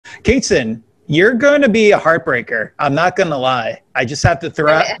Kingston, you're going to be a heartbreaker. I'm not going to lie. I just have to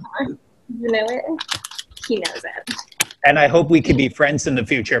throw out. You know it? He knows it. And I hope we can be friends in the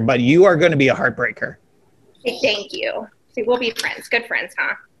future, but you are going to be a heartbreaker. Thank you. See, we'll be friends. Good friends,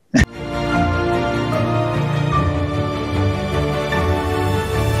 huh?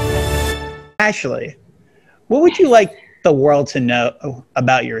 Ashley, what would you like the world to know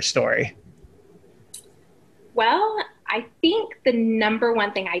about your story? Well, I think the number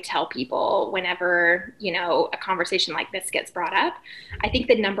one thing I tell people whenever, a conversation like this gets brought up, I think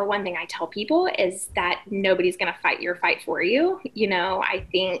the number one thing I tell people is that nobody's going to fight your fight for you. I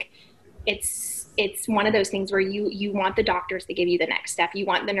think it's one of those things where you want the doctors to give you the next step. You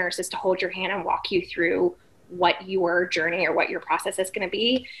want the nurses to hold your hand and walk you through what your journey or what your process is going to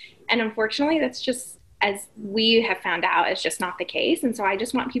be. And unfortunately, that's just, as we have found out, is just not the case. And so I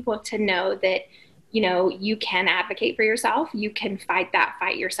just want people to know that, you can advocate for yourself. You can fight that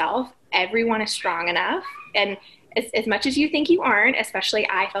fight yourself. Everyone is strong enough. And as much as you think you aren't, especially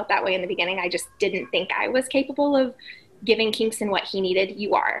I felt that way in the beginning, I just didn't think I was capable of giving Kingston what he needed.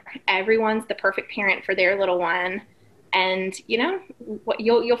 You are. Everyone's the perfect parent for their little one. And,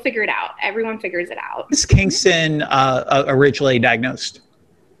 you'll figure it out. Everyone figures it out. Is Kingston originally diagnosed?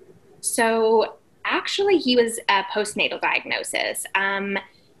 So actually, he was a postnatal diagnosis.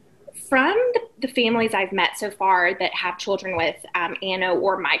 From the families I've met so far that have children with ano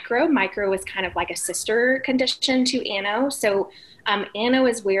or micro is kind of like a sister condition to ano. So ano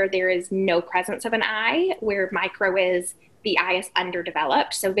is where there is no presence of an eye, where micro is the eye is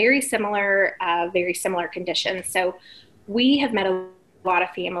underdeveloped. So very similar conditions. So we have met a lot of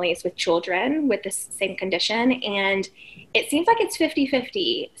families with children with the same condition, and it seems like it's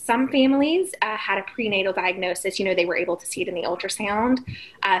 50-50. Some families had a prenatal diagnosis. They were able to see it in the ultrasound.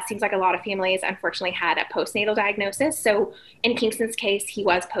 Seems like a lot of families, unfortunately, had a postnatal diagnosis. So in Kingston's case, he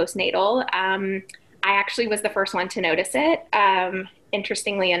was postnatal. I actually was the first one to notice it.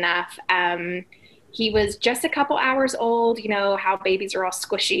 Interestingly enough, he was just a couple hours old. How babies are all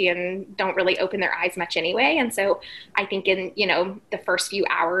squishy and don't really open their eyes much anyway. And so I think in, the first few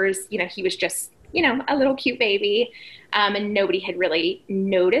hours, he was just, a little cute baby. And nobody had really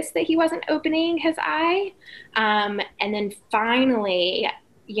noticed that he wasn't opening his eye. And then finally,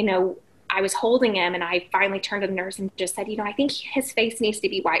 I was holding him and I finally turned to the nurse and just said, I think his face needs to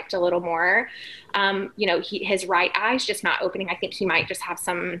be wiped a little more. His right eye's just not opening. I think he might just have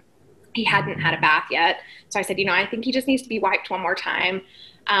he hadn't had a bath yet. So I said, I think he just needs to be wiped one more time.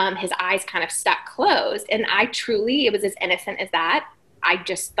 His eyes kind of stuck closed. And it was as innocent as that. I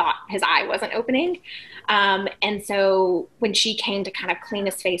just thought his eye wasn't opening. And so when she came to kind of clean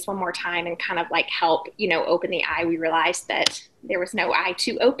his face one more time and kind of like help, open the eye, we realized that there was no eye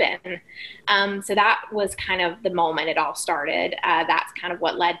to open. So that was kind of the moment it all started. That's kind of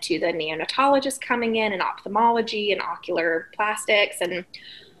what led to the neonatologist coming in and ophthalmology and ocular plastics and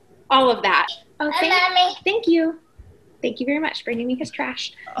all of that. Oh, thank you. Thank you very much for bringing me his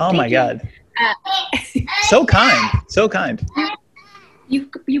trash. Oh my God. So kind. So kind.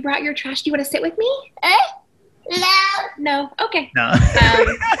 You brought your trash. Do you want to sit with me? No. Okay. No.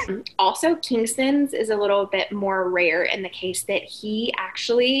 Also, Kingston's is a little bit more rare in the case that he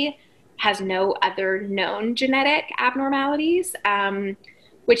actually has no other known genetic abnormalities,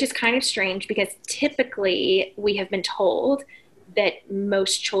 which is kind of strange because typically we have been told that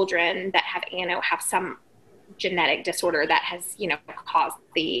most children that have ano have some genetic disorder that has, caused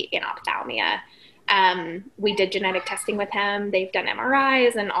the anophthalmia. We did genetic testing with him. They've done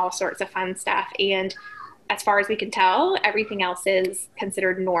MRIs and all sorts of fun stuff. And as far as we can tell, everything else is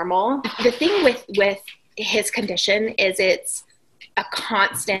considered normal. The thing with his condition is it's a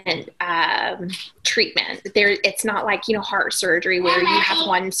constant treatment. It's not like, heart surgery where you have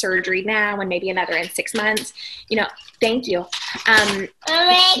one surgery now and maybe another in 6 months. Thank you.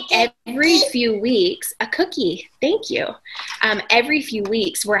 Every few weeks, a cookie. Thank you. Every few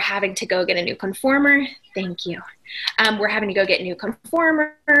weeks, we're having to go get a new conformer. Thank you. We're having to go get new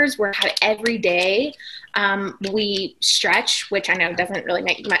conformers. Every day we stretch, which I know doesn't really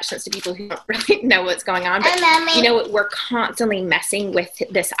make much sense to people who don't really know what's going on. But, we're constantly messing with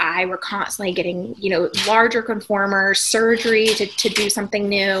this eye. We're constantly getting, larger conformers, surgery to do something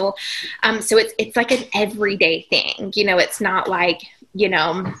new. So it's like an everyday thing. It's not like,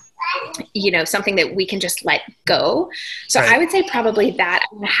 something that we can just let go. So right. I would say probably that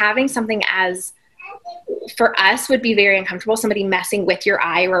having something as for us would be very uncomfortable. Somebody messing with your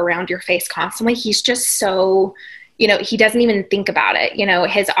eye or around your face constantly. He's just so, he doesn't even think about it.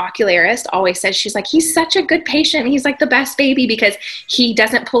 His ocularist always says, she's like, he's such a good patient. He's like the best baby because he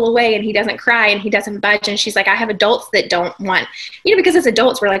doesn't pull away and he doesn't cry and he doesn't budge. And she's like, I have adults that don't want, because as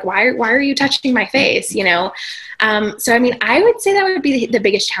adults, we're like, why are you touching my face? So, I mean, I would say that would be the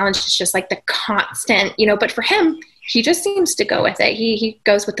biggest challenge is just like the constant, but for him, he just seems to go with it. He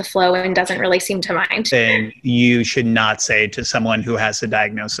goes with the flow and doesn't really seem to mind. Then you should not say to someone who has a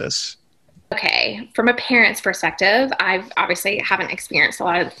diagnosis. Okay. From a parent's perspective, I've obviously haven't experienced a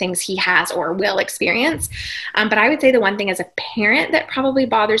lot of the things he has or will experience. But I would say the one thing as a parent that probably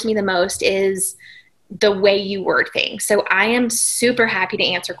bothers me the most is the way you word things. So I am super happy to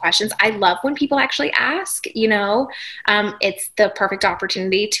answer questions. I love when people actually ask, it's the perfect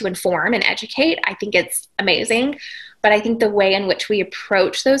opportunity to inform and educate. I think it's amazing. But I think the way in which we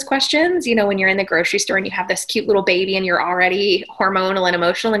approach those questions, when you're in the grocery store and you have this cute little baby and you're already hormonal and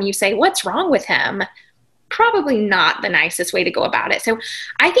emotional and you say, what's wrong with him? Probably not the nicest way to go about it. So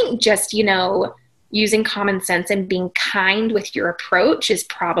I think just, using common sense and being kind with your approach is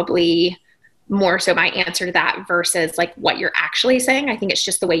probably more so my answer to that versus like what you're actually saying. I think it's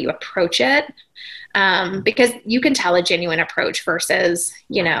just the way you approach it. Because you can tell a genuine approach versus,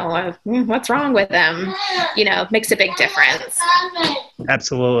 what's wrong with them, makes a big difference.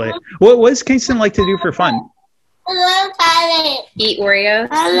 Absolutely. What does Kingston like to do for fun? Eat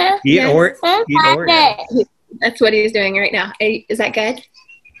Oreos. Eat Oreos. That's what he's doing right now. Is that good?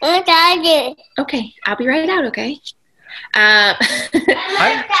 Okay. I'll be right out. Okay.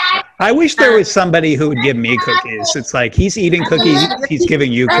 I wish there was somebody who would give me cookies. It's like he's eating cookies, he's giving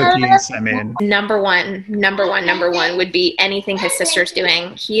you cookies. I mean, number one would be anything his sister's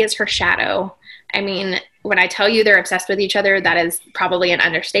doing. He is her shadow. I mean, when I tell you they're obsessed with each other, that is probably an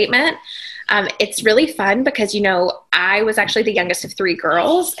understatement. It's really fun because, I was actually the youngest of 3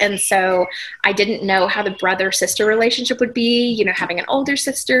 girls. And so I didn't know how the brother-sister relationship would be, having an older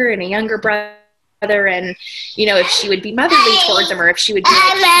sister and a younger brother. And, if she would be motherly towards him or if she would be like,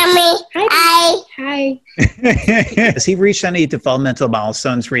 Hi, Mommy. Hi. Has he reached any developmental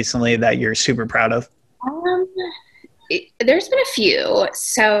milestones recently that you're super proud of? There's been a few.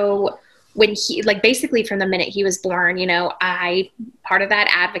 So when he, basically from the minute he was born, part of that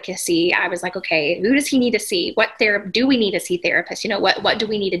advocacy, I was like, okay, who does he need to see? Do we need to see therapists? What do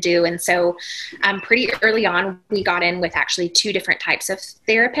we need to do? And so pretty early on, we got in with actually 2 different types of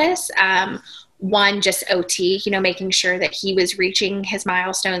therapists. One, just OT, making sure that he was reaching his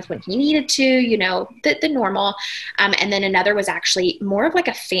milestones when he needed to, the normal. And then another was actually more of like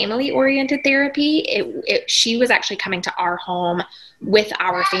a family-oriented therapy. She was actually coming to our home with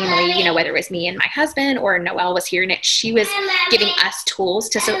our family, whether it was me and my husband or Noelle was here, and she was giving us tools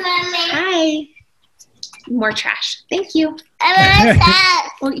to, hi, more trash. Thank you.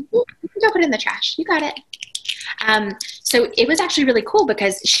 Well, you can go put it in the trash. You got it. So it was actually really cool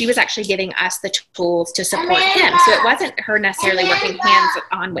because she was actually giving us the tools to support him. So it wasn't her necessarily working hands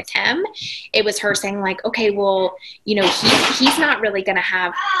on with him. It was her saying like, okay, well, he's not really going to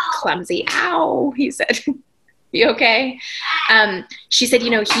have clumsy. Ow, he said. You okay? She said,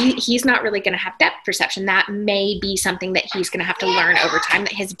 he's not really going to have depth perception. That may be something that he's going to have to learn over time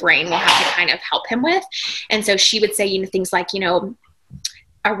that his brain will have to kind of help him with. And so she would say, things like,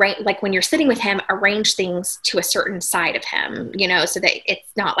 like when you're sitting with him, arrange things to a certain side of him, so that it's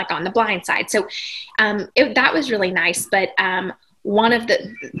not like on the blind side. So that was really nice. But one of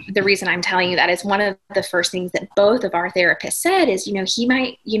the reason I'm telling you that is one of the first things that both of our therapists said is, he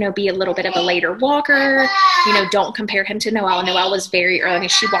might, be a little bit of a later walker, don't compare him to Noelle. Noelle was very early. I mean,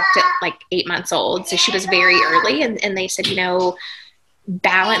 she walked at like 8 months old. So she was very early. And they said,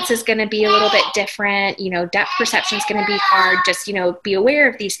 balance is going to be a little bit different, depth perception is going to be hard. Just, be aware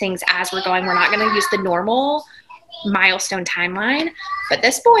of these things as we're going. We're not going to use the normal milestone timeline. But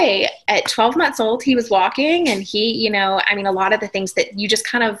this boy at 12 months old, he was walking and he, a lot of the things that you just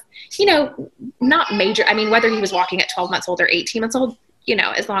kind of, not major, whether he was walking at 12 months old or 18 months old,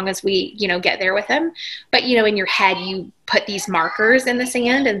 as long as we, get there with him. But, in your head, you put these markers in the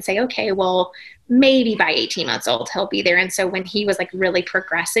sand and say, okay, well, maybe by 18 months old, he'll be there. And so when he was like really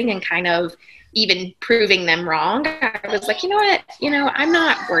progressing and kind of even proving them wrong, I was like, you know what, I'm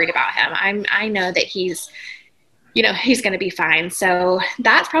not worried about him. I know that he's going to be fine. So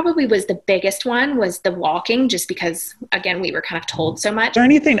that probably was the biggest one, was the walking, just because, again, we were kind of told so much. Is there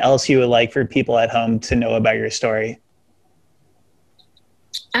anything else you would like for people at home to know about your story?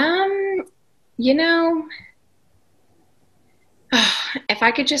 If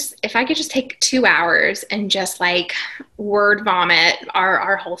I could just take 2 hours and just like word vomit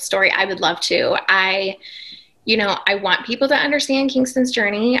our whole story, I would love to. I want people to understand Kingston's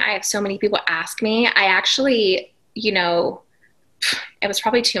journey. I have so many people ask me. I actually you know, it was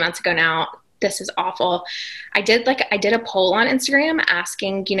probably 2 months ago now. This is awful. I did a poll on Instagram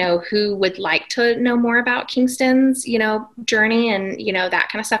asking, you know, who would like to know more about Kingston's, you know, journey and, you know, that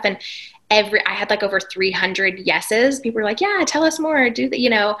kind of stuff. And I had like over 300 yeses. People were like, yeah, tell us more, do that, you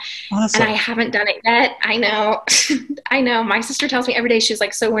know. Awesome. And I haven't done it yet. I know. I know. My sister tells me every day, she's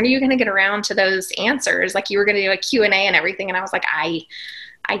like, so when are you going to get around to those answers? Like, you were going to do a Q&A and everything. And I was like, I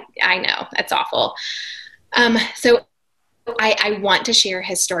know, that's awful. So I want to share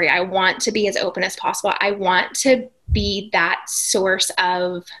his story. I want to be as open as possible. I want to be that source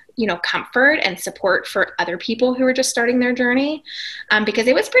of, you know, comfort and support for other people who are just starting their journey, because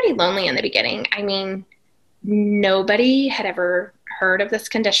it was pretty lonely in the beginning. I mean, nobody had ever heard of this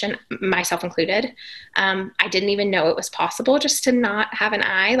condition, myself included. I didn't even know it was possible just to not have an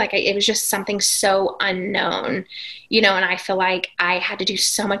eye. Like, it was just something so unknown, you know, and I feel like I had to do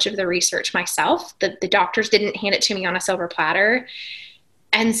so much of the research myself. The doctors didn't hand it to me on a silver platter.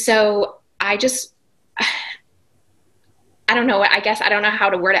 And so I don't know what, I guess I don't know how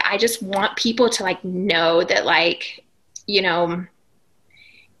to word it. I just want people to like know that, like, you know,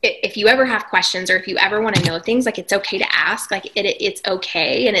 if you ever have questions or if you ever want to know things, like, it's okay to ask, like it's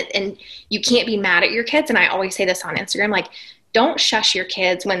okay. And you can't be mad at your kids. And I always say this on Instagram, like, don't shush your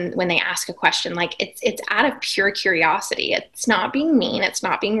kids when they ask a question. Like, it's out of pure curiosity. It's not being mean. It's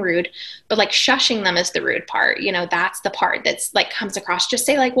not being rude, but like shushing them is the rude part. You know, that's the part that's like comes across. Just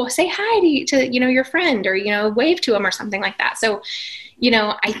say like, well, say hi to, you know, your friend, or, you know, wave to them or something like that. So, you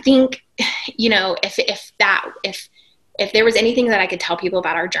know, I think, you know, if there was anything that I could tell people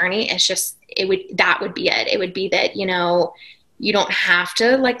about our journey, it's just, that would be it. It would be that, you know, you don't have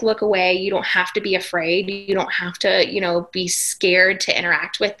to like look away. You don't have to be afraid. You don't have to, you know, be scared to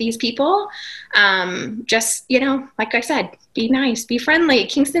interact with these people. Just, you know, like I said, be nice, be friendly.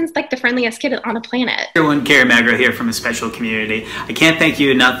 Kingston's like the friendliest kid on the planet. Everyone, Kerry Magro here from A Special Community. I can't thank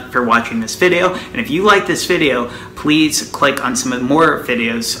you enough for watching this video. And if you like this video, please click on some more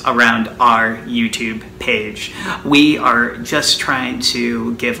videos around our YouTube page. We are just trying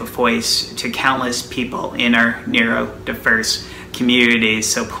to give a voice to countless people in our neurodiverse community.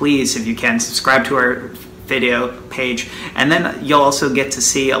 So please, if you can, subscribe to our video page, and then you'll also get to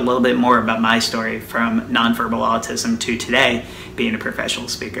see a little bit more about my story from nonverbal autism to today being a professional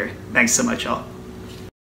speaker. Thanks so much, y'all.